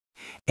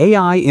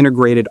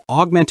AI-integrated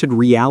augmented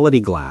reality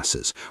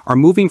glasses are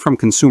moving from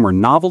consumer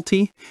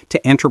novelty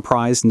to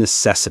enterprise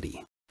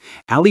necessity.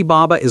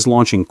 Alibaba is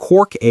launching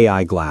Quark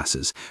AI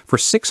glasses for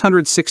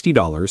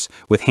 $660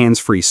 with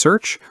hands-free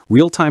search,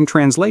 real-time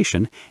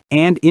translation,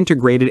 and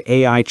integrated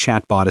AI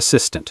chatbot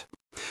assistant.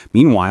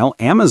 Meanwhile,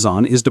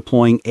 Amazon is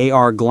deploying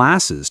AR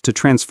glasses to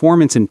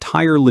transform its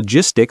entire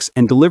logistics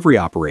and delivery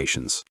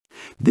operations.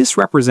 This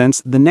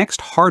represents the next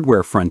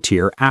hardware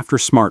frontier after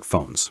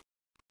smartphones.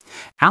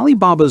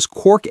 Alibaba's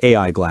Quark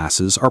AI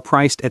glasses are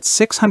priced at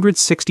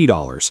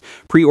 $660.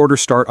 Pre-order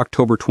start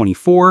October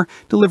 24,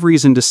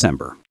 deliveries in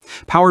December.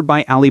 Powered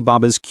by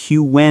Alibaba's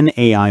Qwen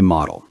AI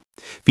model.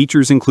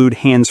 Features include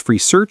hands-free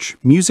search,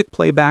 music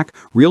playback,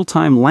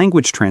 real-time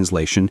language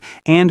translation,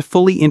 and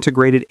fully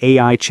integrated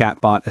AI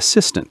chatbot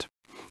assistant.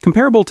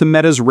 Comparable to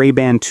Meta's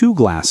Ray-Ban 2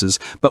 glasses,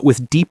 but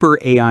with deeper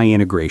AI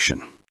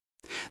integration.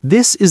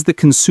 This is the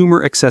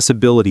consumer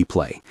accessibility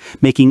play,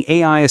 making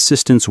AI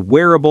assistants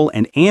wearable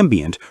and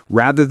ambient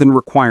rather than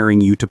requiring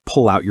you to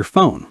pull out your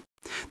phone.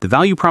 The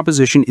value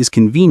proposition is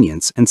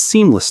convenience and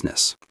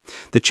seamlessness.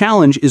 The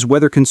challenge is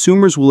whether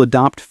consumers will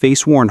adopt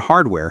face-worn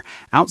hardware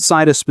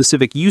outside of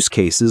specific use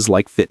cases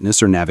like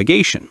fitness or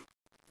navigation.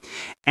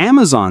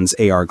 Amazon's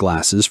AR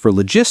glasses for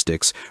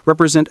logistics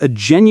represent a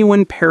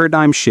genuine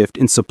paradigm shift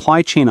in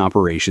supply chain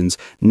operations,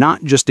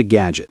 not just a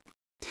gadget.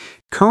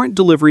 Current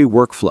delivery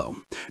workflow.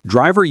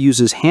 Driver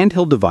uses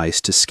handheld device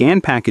to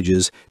scan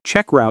packages,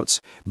 check routes,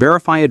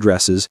 verify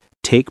addresses,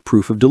 take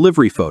proof of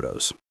delivery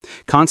photos.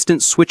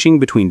 Constant switching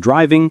between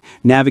driving,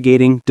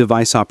 navigating,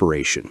 device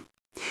operation.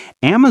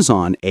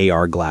 Amazon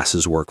AR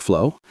glasses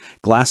workflow.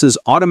 Glasses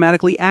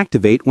automatically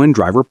activate when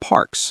driver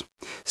parks.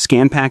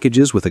 Scan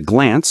packages with a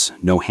glance,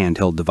 no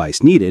handheld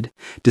device needed.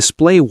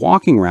 Display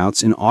walking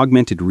routes in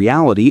augmented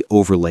reality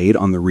overlaid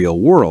on the real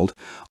world.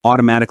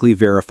 Automatically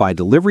verify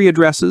delivery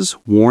addresses,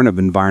 warn of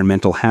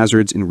environmental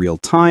hazards in real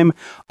time.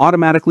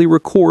 Automatically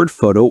record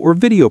photo or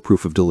video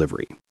proof of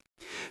delivery.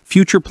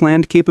 Future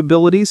planned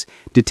capabilities: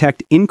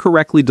 detect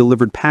incorrectly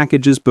delivered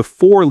packages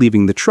before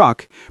leaving the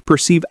truck,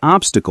 perceive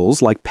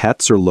obstacles like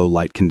pets or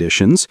low-light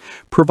conditions,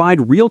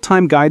 provide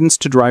real-time guidance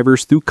to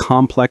drivers through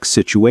complex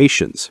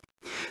situations.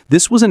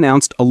 This was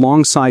announced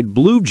alongside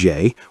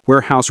BlueJay,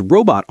 warehouse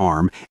robot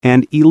arm,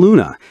 and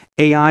Eluna,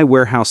 AI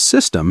warehouse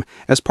system,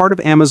 as part of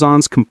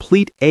Amazon's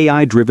complete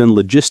AI-driven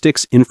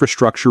logistics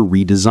infrastructure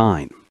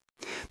redesign.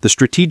 The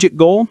strategic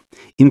goal?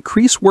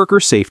 Increase worker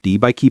safety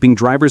by keeping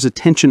drivers'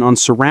 attention on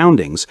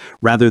surroundings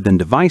rather than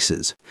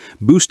devices,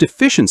 boost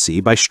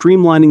efficiency by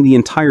streamlining the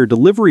entire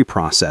delivery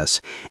process,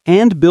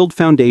 and build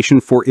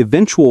foundation for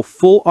eventual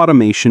full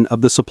automation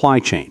of the supply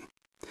chain.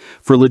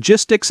 For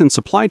logistics and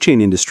supply chain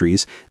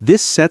industries,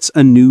 this sets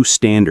a new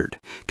standard.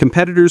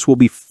 Competitors will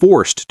be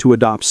forced to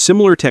adopt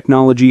similar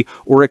technology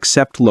or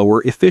accept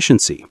lower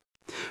efficiency.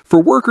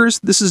 For workers,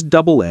 this is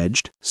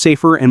double-edged,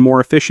 safer and more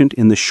efficient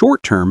in the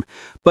short term,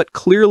 but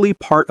clearly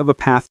part of a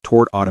path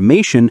toward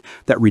automation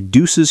that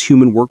reduces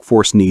human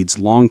workforce needs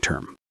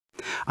long-term.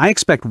 I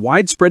expect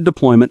widespread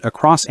deployment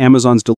across Amazon's